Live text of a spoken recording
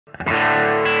Hey,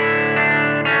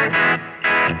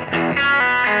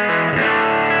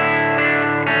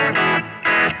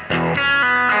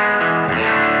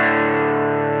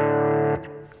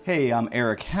 I'm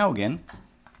Eric Haugen.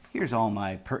 Here's all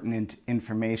my pertinent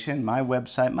information, my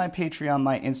website, my Patreon,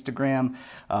 my Instagram.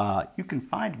 You can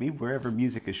find me wherever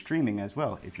music is streaming as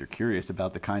well. If you're curious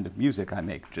about the kind of music I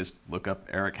make, just look up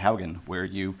Eric Haugen where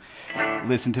you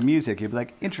listen to music. You'll be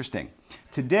like, interesting.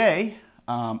 Today,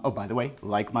 oh, by the way,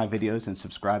 like my videos and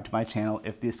subscribe to my channel.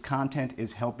 If this content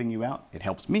is helping you out, it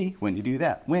helps me when you do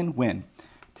that. Win-win.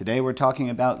 Today we're talking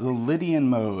about the Lydian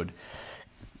mode.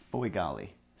 Boy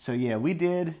golly. So yeah, we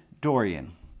did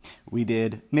Dorian. We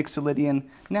did Mixolydian.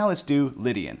 Now let's do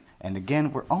Lydian. And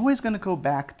again, we're always going to go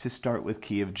back to start with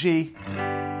key of G,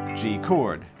 G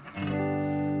chord,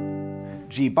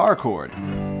 G bar chord.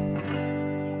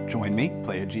 Join me,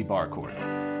 play a G bar chord.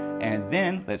 And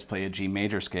then let's play a G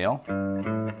major scale.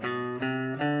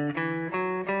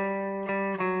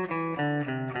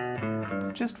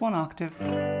 Just one octave.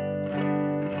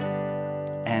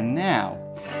 And now,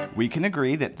 we can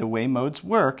agree that the way modes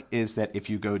work is that if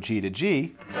you go G to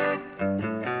G,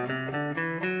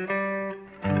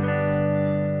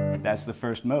 that's the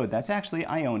first mode. That's actually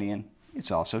Ionian. It's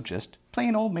also just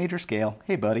plain old major scale.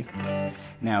 Hey, buddy.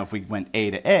 Now, if we went A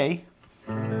to A,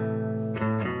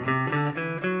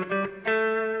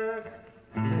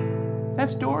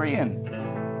 that's Dorian.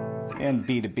 And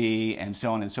B to B, and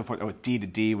so on and so forth. Oh, D to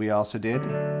D we also did.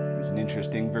 There's an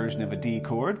interesting version of a D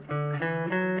chord.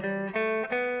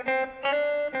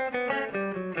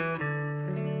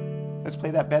 Let's play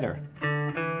that better.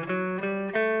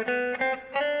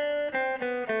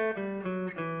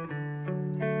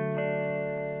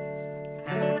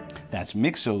 That's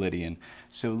Mixolydian.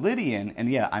 So Lydian,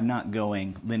 and yeah, I'm not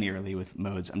going linearly with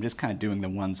modes. I'm just kind of doing the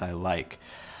ones I like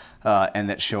and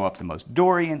that show up the most.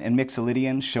 Dorian and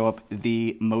Mixolydian show up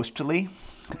the mostly,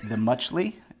 the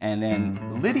muchly, and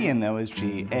then Lydian, though, is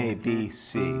G, A, B,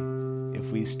 C.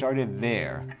 If we started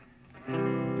there,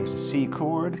 there's a C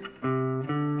chord.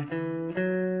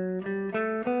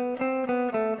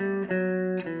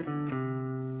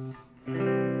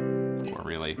 Or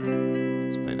really,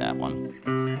 let's play that one.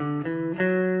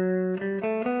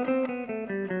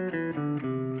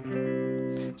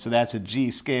 So that's a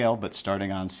G scale, but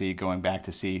starting on C, going back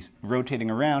to C, rotating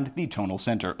around the tonal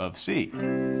center of C.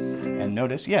 And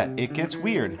notice, yeah, it gets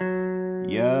weird.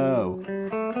 Yo.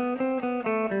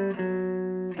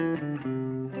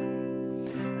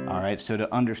 All right, so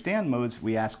to understand modes,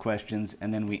 we ask questions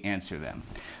and then we answer them.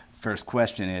 First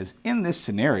question is, in this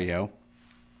scenario,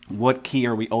 what key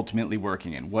are we ultimately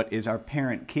working in? What is our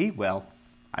parent key? Well,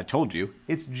 I told you,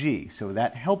 it's G. So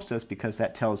that helps us because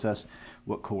that tells us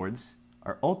what chords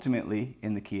are ultimately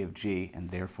in the key of G and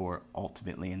therefore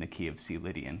ultimately in the key of C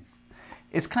Lydian.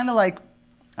 It's kind of like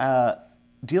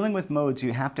dealing with modes,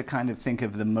 you have to kind of think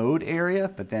of the mode area,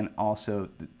 but then also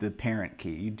the parent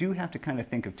key. You do have to kind of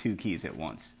think of two keys at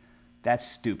once. That's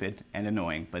stupid and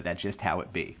annoying, but that's just how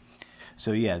it be.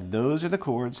 So yeah, those are the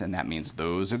chords, and that means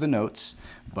those are the notes,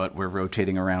 but we're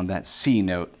rotating around that C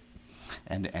note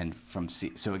and from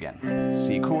C. So again,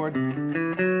 C chord.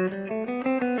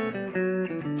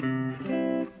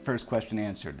 First question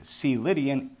answered. C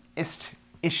Lydian,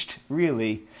 isht,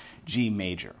 really, G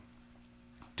major.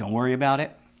 Don't worry about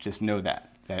it, just know that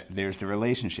there's the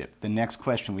relationship. The next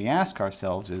question we ask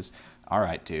ourselves is, all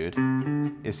right, dude,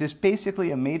 is this basically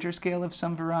a major scale of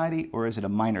some variety, or is it a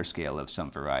minor scale of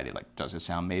some variety? Like, does it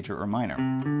sound major or minor?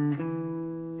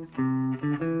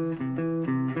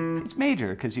 It's major,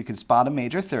 because you can spot a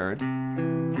major third.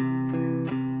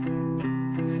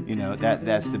 You know,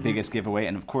 that's the biggest giveaway.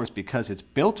 And of course, because it's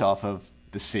built off of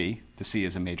the C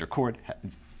is a major chord.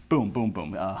 It's boom, boom,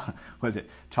 boom. What is it?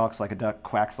 Talks like a duck,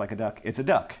 quacks like a duck. It's a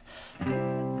duck.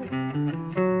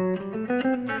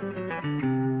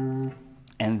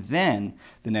 And then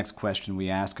the next question we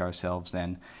ask ourselves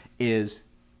then is,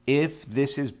 if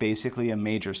this is basically a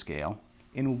major scale,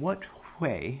 in what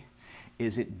way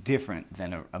is it different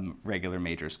than a regular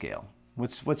major scale?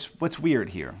 What's weird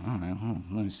here? Let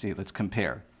me see. Let's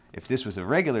compare. If this was a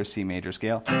regular C major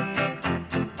scale,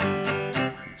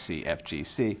 C, F, G,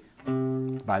 C.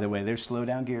 By the way, there's slow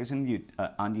down gears on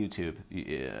YouTube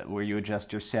where you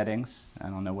adjust your settings. I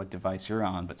don't know what device you're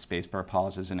on, but spacebar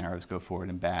pauses and arrows go forward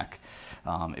and back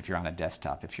if you're on a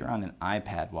desktop. If you're on an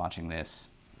iPad watching this,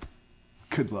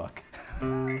 good luck.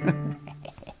 All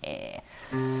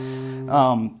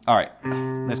right,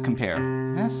 let's compare.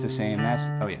 That's the same.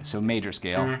 Oh yeah, so major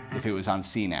scale, if it was on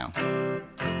C now.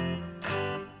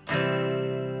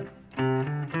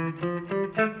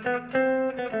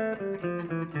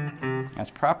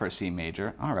 That's proper C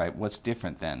major. All right, what's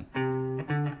different then?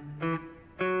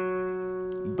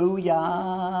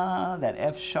 Booyah! That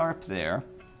F sharp there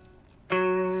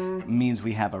means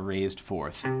we have a raised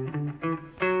fourth.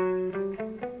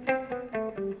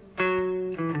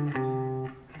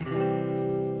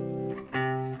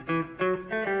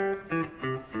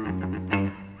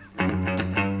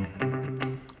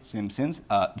 Simpsons,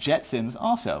 Jetsons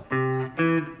also.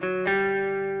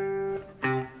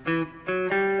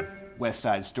 West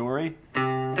Side Story.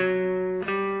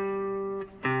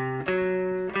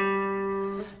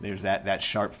 There's that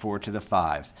sharp 4 to the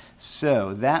 5.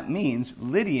 So that means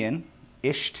Lydian,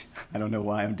 isht, I don't know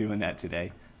why I'm doing that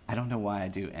today. I don't know why I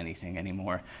do anything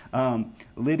anymore.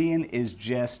 Lydian is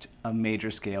just a major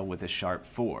scale with a sharp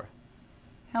 4.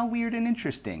 How weird and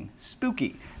interesting.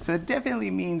 Spooky. So it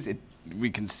definitely means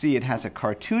we can see it has a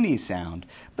cartoony sound,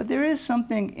 but there is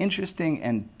something interesting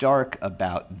and dark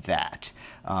about that.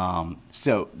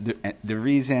 So the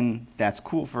reason that's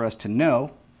cool for us to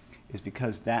know is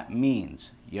because that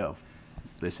means, yo,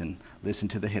 listen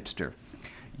to the hipster.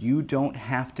 You don't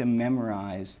have to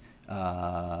memorize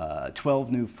 12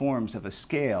 new forms of a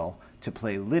scale to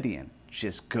play Lydian.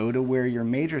 Just go to where your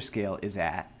major scale is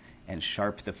at and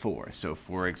sharp the 4. So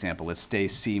for example, let's stay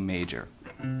C major.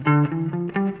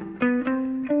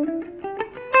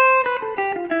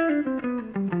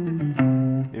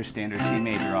 There's standard C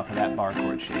major off of that bar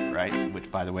chord shape, right?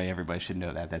 Which, by the way, everybody should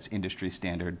know that. That's industry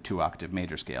standard 2-octave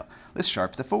major scale. Let's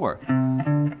sharp the 4.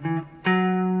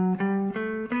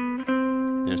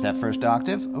 There's that first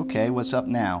octave. Okay, what's up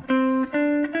now?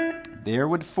 There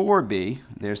would 4 be.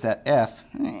 There's that F.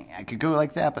 I could go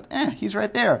like that, but he's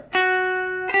right there.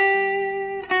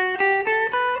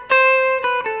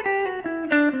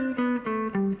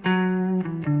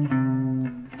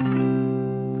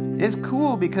 It's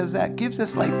cool because that gives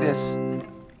us like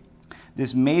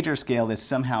this major scale that's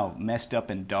somehow messed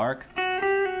up and dark.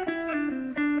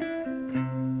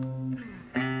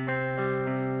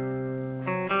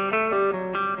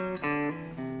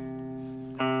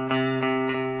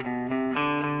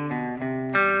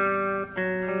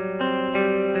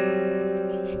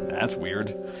 That's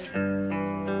weird.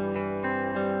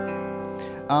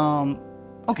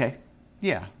 Okay,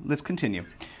 yeah, let's continue.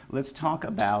 Let's talk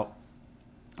about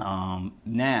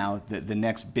now the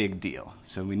next big deal.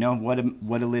 So we know what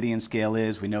a Lydian scale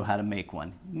is. We know how to make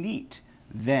one. Neat.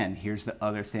 Then here's the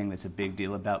other thing that's a big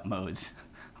deal about modes.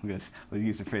 Let's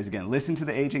use the phrase again. Listen to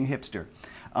the aging hipster.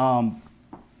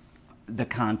 The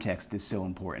context is so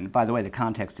important. By the way, the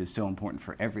context is so important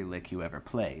for every lick you ever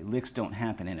play. Licks don't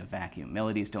happen in a vacuum.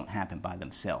 Melodies don't happen by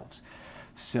themselves.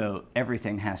 So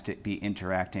everything has to be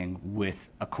interacting with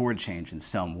a chord change in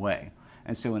some way.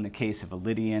 And so in the case of a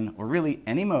Lydian, or really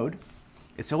any mode,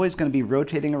 it's always going to be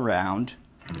rotating around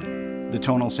the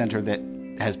tonal center that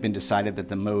has been decided that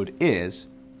the mode is,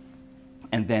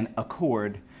 and then a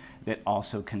chord that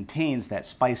also contains that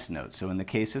spice note. So in the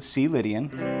case of C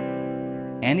Lydian,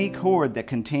 any chord that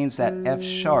contains that F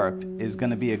sharp is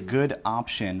going to be a good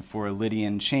option for a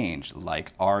Lydian change,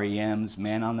 like REM's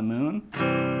Man on the Moon.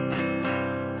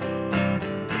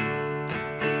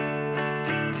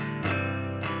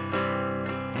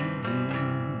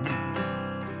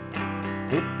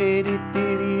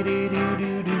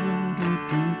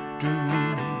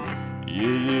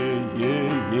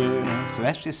 Yeah. So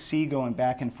that's just C going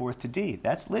back and forth to D.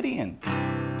 That's Lydian.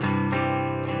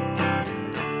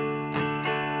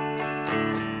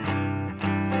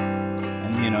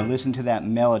 And, you know, listen to that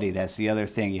melody. That's the other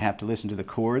thing. You have to listen to the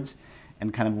chords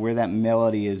and kind of where that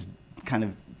melody is kind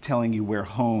of telling you where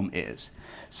home is.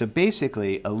 So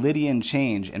basically, a Lydian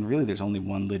change, and really there's only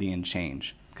one Lydian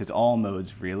change, because all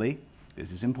modes really,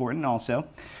 this is important also,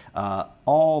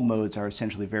 all modes are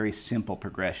essentially very simple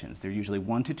progressions. They're usually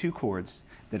 1 to 2 chords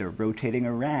that are rotating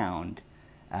around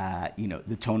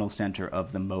the tonal center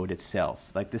of the mode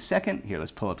itself. Like the second, here let's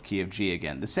pull up key of G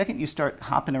again. The second you start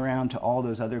hopping around to all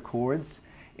those other chords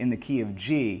in the key of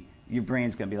G, your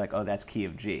brain's going to be like, oh, that's key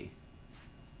of G.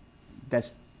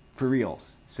 That's for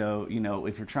reals. So, you know,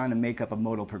 if you're trying to make up a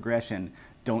modal progression,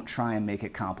 don't try and make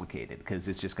it complicated, because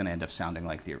it's just going to end up sounding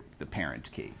like the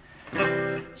parent key.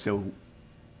 So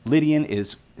Lydian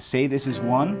is, say this is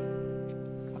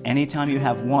 1. Anytime you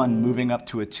have 1 moving up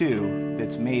to a 2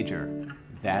 that's major,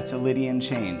 that's a Lydian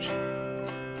change.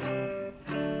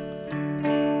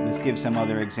 Let's give some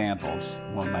other examples.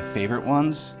 One of my favorite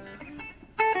ones.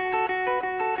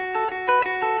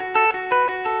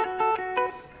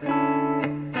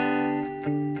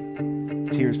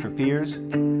 Tears for Fears.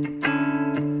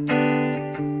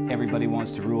 Everybody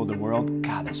Wants to Rule the World.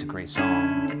 God, that's a great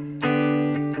song.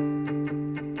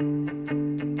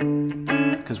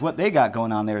 because what they got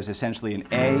going on there is essentially an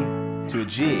A to a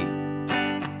G.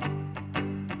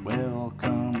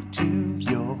 Welcome to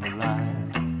your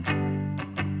life.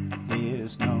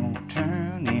 There's no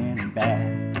turning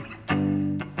back.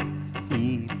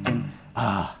 Even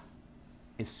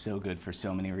it's so good for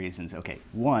so many reasons. Okay,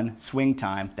 one, swing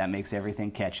time, that makes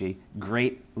everything catchy.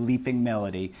 Great leaping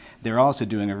melody. They're also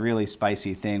doing a really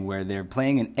spicy thing where they're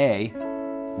playing an A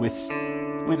with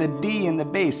a D in the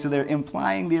bass, so they're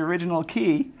implying the original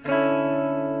key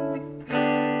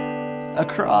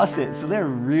across it. So they're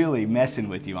really messing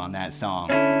with you on that song.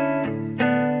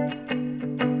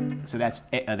 So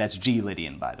that's G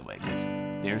Lydian, by the way, because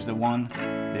there's the 1,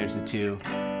 there's the 2,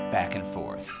 back and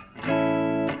forth.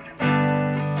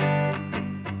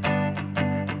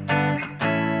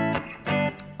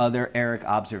 Other Eric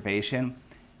observation,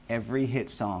 every hit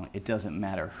song, it doesn't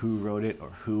matter who wrote it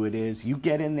or who it is, you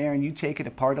get in there and you take it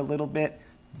apart a little bit,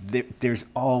 there's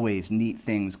always neat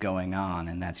things going on,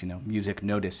 and that's, music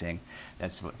noticing.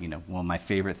 That's what, one of my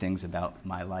favorite things about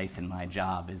my life and my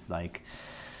job is like,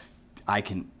 I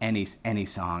can, any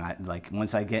song, like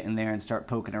once I get in there and start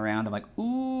poking around, I'm like,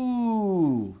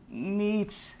 ooh,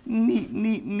 neat, neat,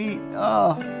 neat, neat.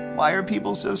 Oh, why are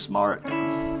people so smart?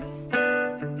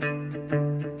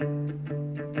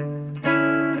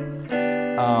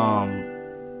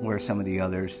 Where are some of the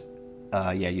others?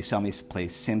 Yeah, you saw me play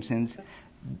Simpsons.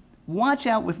 Watch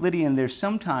out with Lydian. There's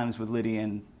sometimes with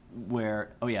Lydian where,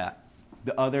 oh yeah,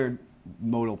 the other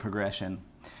modal progression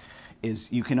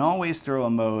is you can always throw a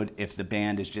mode if the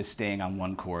band is just staying on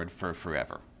one chord for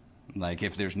forever. Like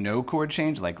if there's no chord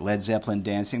change, like Led Zeppelin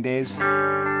Dancing Days.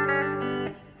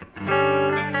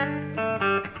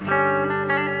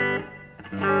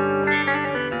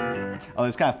 Oh,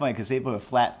 it's kind of funny because they put a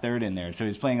flat third in there. So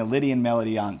he's playing a Lydian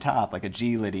melody on top, like a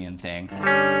G Lydian thing.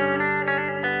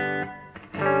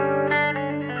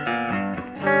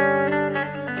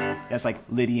 That's like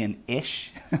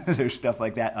Lydian-ish. There's stuff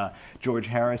like that. George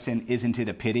Harrison, Isn't It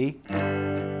a Pity?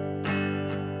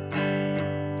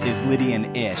 Is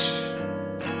Lydian-ish.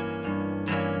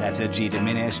 That's a G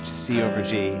diminished, C over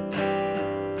G.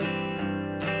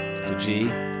 To G.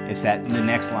 It's that the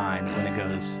next line when it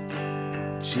goes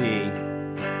G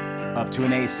up to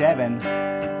an A7.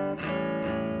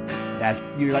 That's,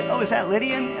 you're like, oh, is that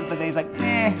Lydian? But then he's like,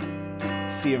 eh.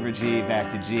 C over G back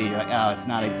to G. You're like, oh, it's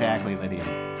not exactly Lydian.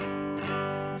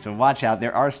 So watch out.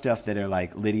 There are stuff that are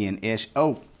like Lydian-ish.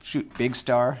 Oh, shoot, Big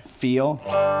Star, Feel.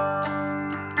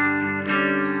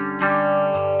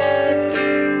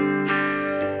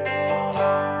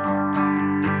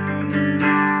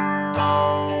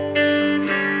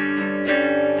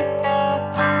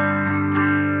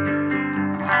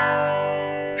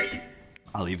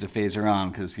 I'll leave the phaser on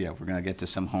because, yeah, we're going to get to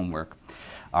some homework.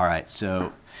 All right,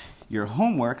 so your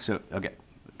homework, so, okay,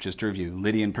 just to review,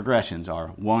 Lydian progressions are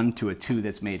 1 to a 2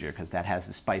 that's major because that has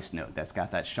the spice note. That's got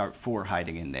that sharp 4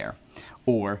 hiding in there.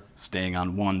 Or, staying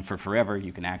on 1 for forever,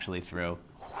 you can actually throw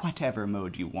whatever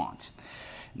mode you want.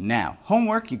 Now,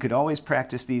 homework, you could always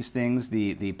practice these things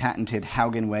the patented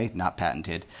Haugen way, not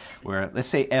patented, where, let's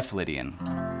say F Lydian.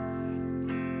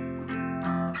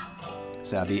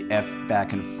 So that'll be F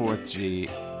back and forth G.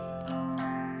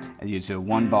 And you do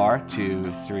 1 bar,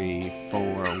 2, 3,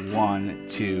 4, 1,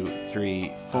 2,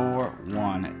 3, 4,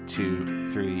 1,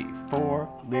 2, 3, 4,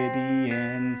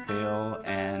 Lydian, fill,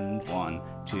 and 1,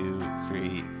 2,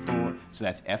 3, 4. So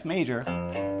that's F major,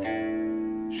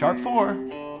 sharp 4.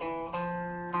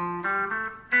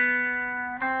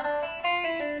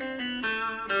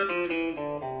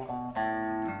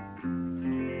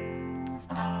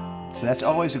 So that's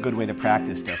always a good way to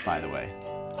practice stuff, by the way.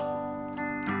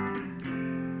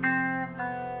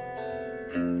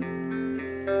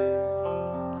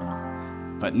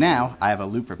 But now I have a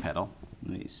looper pedal.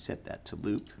 Let me set that to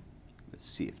loop. Let's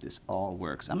see if this all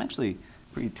works. I'm actually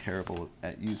pretty terrible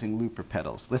at using looper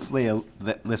pedals. Let's lay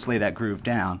that groove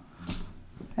down.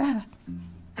 Ah.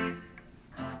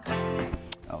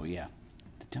 Oh yeah,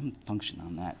 the dumb function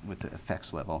on that with the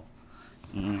effects level.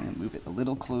 And move it a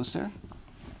little closer.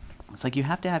 It's like you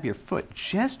have to have your foot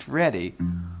just ready.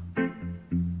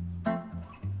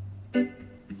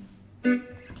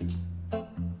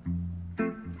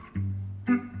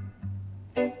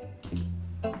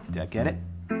 Did I get it?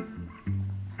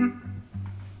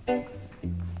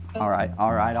 All right,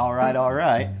 all right, all right, all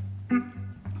right.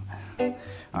 All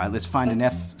right, let's find an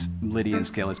F Lydian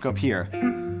scale. Let's go up here.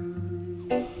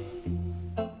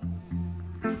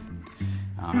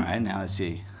 All right, now let's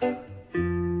see.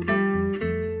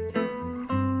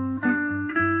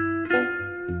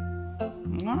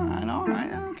 All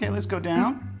right, okay, let's go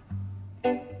down.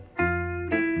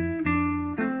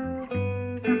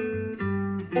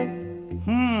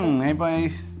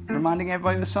 reminding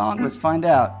everybody of the song? Let's find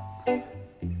out.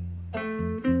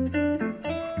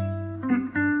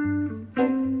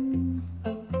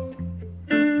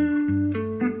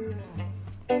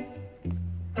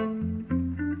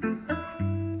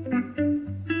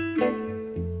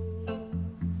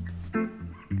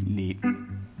 Neat.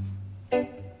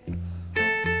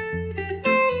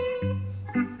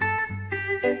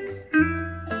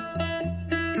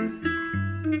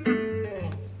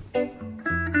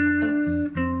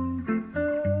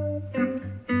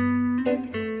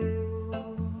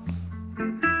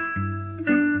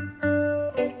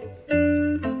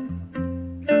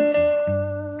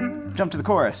 Jump to the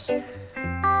chorus.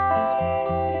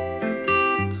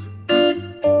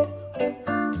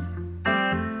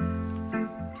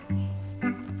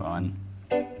 Fun.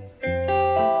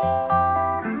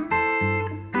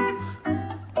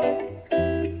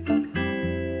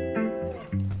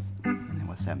 And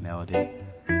what's that melody?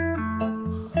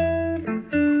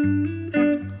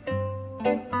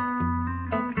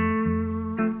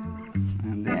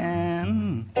 And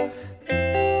then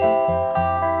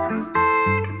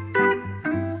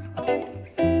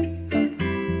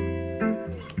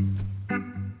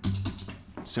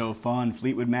so fun.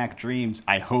 Fleetwood Mac Dreams.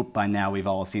 I hope by now we've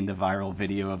all seen the viral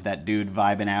video of that dude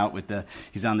vibing out with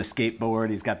he's on the skateboard,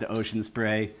 he's got the ocean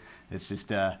spray. It's just,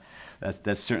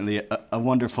 that's certainly a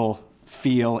wonderful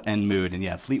feel and mood. And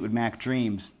yeah, Fleetwood Mac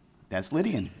Dreams, that's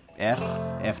Lydian.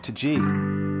 F to G.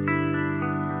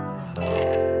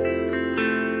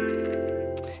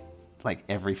 Like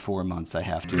every 4 months I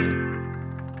have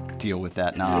to deal with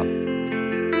that knob.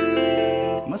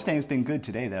 Mustang's been good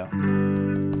today though.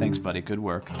 Thanks, buddy. Good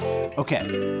work.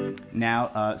 Okay,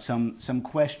 now some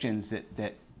questions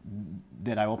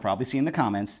that I will probably see in the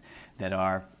comments that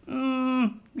are,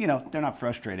 you know, they're not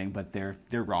frustrating, but they're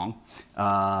wrong.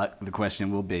 The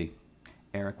question will be,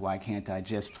 Eric, why can't I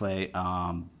just play?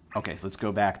 Okay, so let's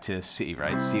go back to C,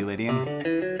 right? C Lydian.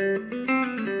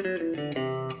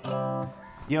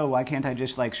 Yo, why can't I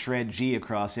just like shred G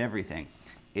across everything?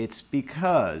 It's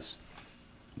because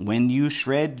when you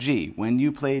shred G, when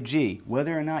you play G,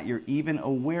 whether or not you're even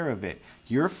aware of it,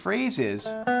 your phrases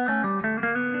are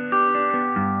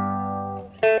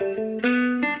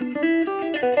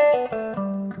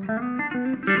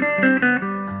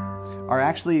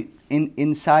actually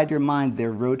inside your mind.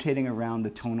 They're rotating around the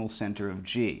tonal center of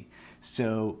G.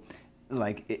 So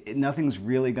like nothing's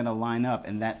really going to line up,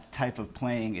 and that type of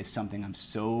playing is something I'm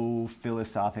so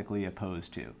philosophically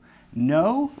opposed to.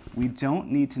 No, we don't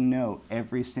need to know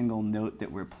every single note that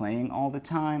we're playing all the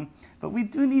time, but we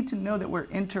do need to know that we're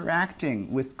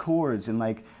interacting with chords, and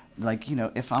like you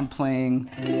know, if I'm playing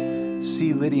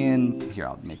C Lydian, here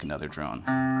I'll make another drone.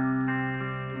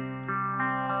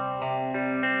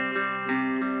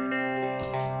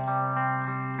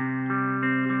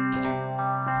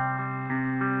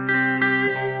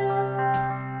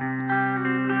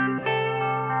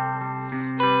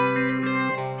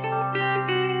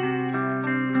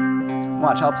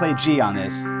 Watch, I'll play G on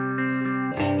this.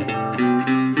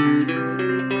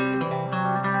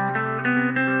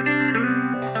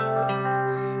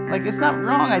 Like, it's not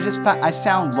wrong, I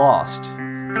sound lost.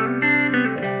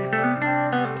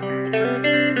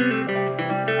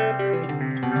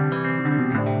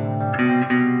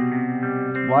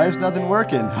 Why is nothing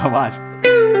working? Oh, watch.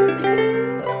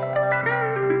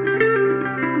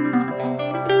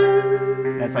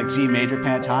 That's like G major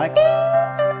pentatonic.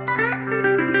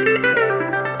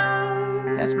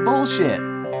 That's bullshit.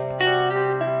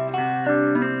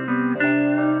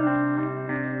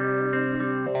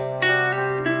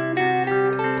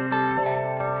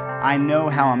 I know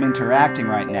how I'm interacting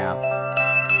right now.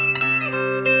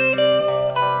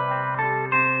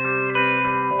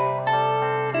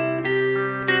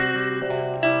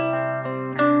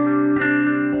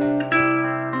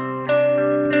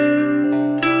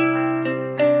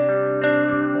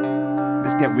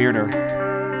 Let's get weirder.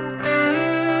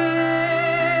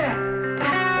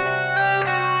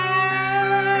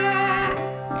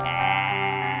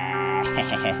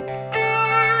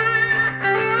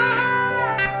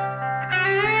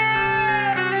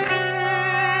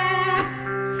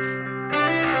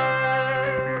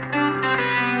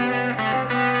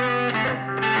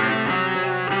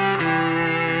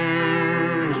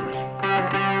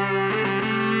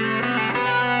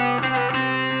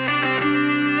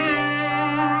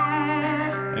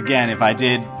 Again, if I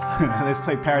did, let's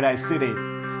play Paradise City.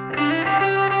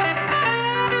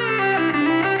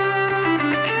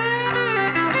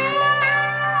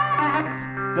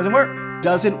 Doesn't work,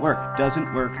 doesn't work,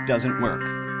 doesn't work, doesn't work.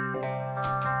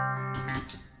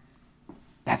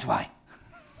 That's why.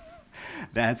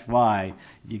 That's why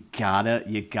you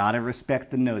gotta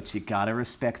respect the notes, you gotta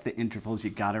respect the intervals, you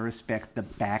gotta respect the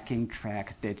backing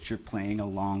track that you're playing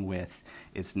along with.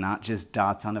 It's not just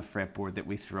dots on a fretboard that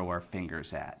we throw our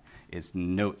fingers at. It's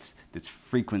notes, it's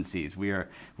frequencies. We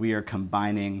are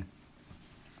combining.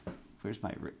 Where's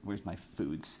my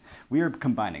foods? We are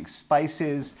combining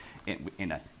spices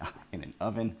in an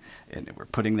oven, and we're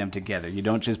putting them together. You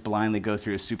don't just blindly go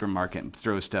through a supermarket and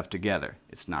throw stuff together.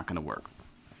 It's not going to work.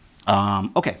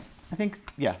 Okay, I think,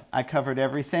 yeah, I covered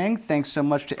everything. Thanks so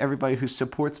much to everybody who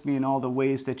supports me in all the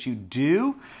ways that you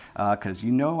do, because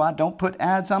you know I don't put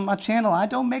ads on my channel. I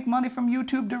don't make money from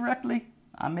YouTube directly.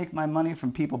 I make my money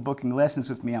from people booking lessons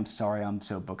with me. I'm sorry I'm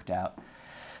so booked out.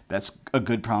 That's a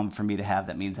good problem for me to have.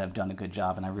 That means I've done a good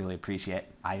job, and I really appreciate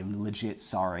it. I am legit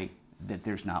sorry that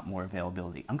there's not more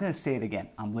availability. I'm going to say it again.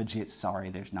 I'm legit sorry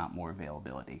there's not more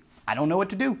availability. I don't know what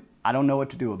to do. I don't know what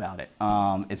to do about it.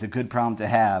 It's a good problem to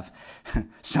have.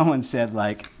 Someone said,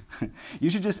 like, you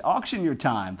should just auction your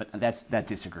time, but that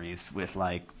disagrees with,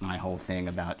 like, my whole thing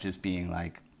about just being,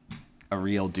 like, a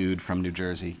real dude from New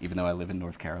Jersey, even though I live in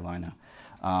North Carolina.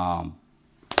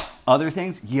 Other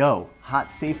things, hot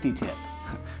safety tip.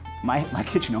 My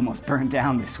kitchen almost burned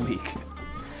down this week.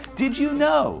 Did you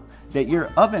know that your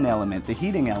oven element, the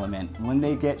heating element, when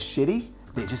they get shitty,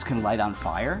 they just can light on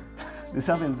fire? This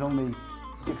oven's only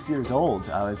 6 years old.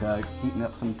 I was heating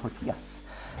up some tortillas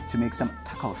to make some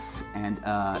tacos, and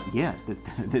yeah,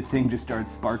 the thing just started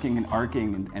sparking and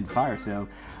arcing and fire. So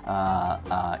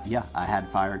yeah, I had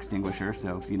fire extinguisher,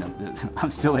 so you know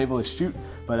I'm still able to shoot.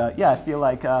 But yeah, I feel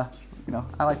like you know,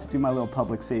 I like to do my little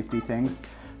public safety things.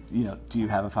 You know, do you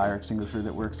have a fire extinguisher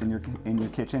that works in your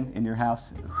kitchen, in your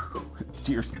house?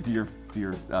 Do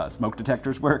your smoke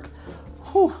detectors work?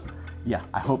 Whew. Yeah,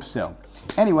 I hope so.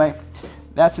 Anyway,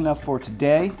 that's enough for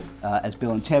today. As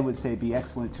Bill and Ted would say, be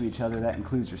excellent to each other. That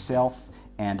includes yourself.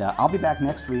 And I'll be back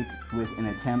next week with an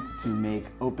attempt to make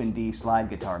Open D slide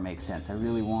guitar make sense. I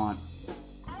really want,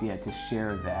 yeah, to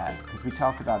share that, because we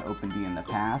talked about Open D in the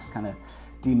past, kind of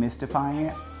demystifying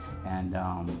it. And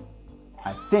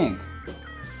I think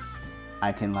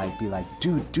I can like be like,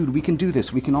 dude, we can do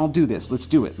this. We can all do this. Let's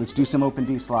do it. Let's do some Open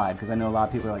D slide. Because I know a lot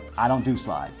of people are like, I don't do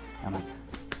slide. And I'm like,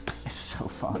 it's so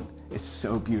fun. It's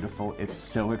so beautiful. It's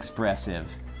so expressive.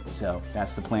 So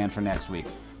that's the plan for next week.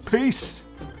 Peace.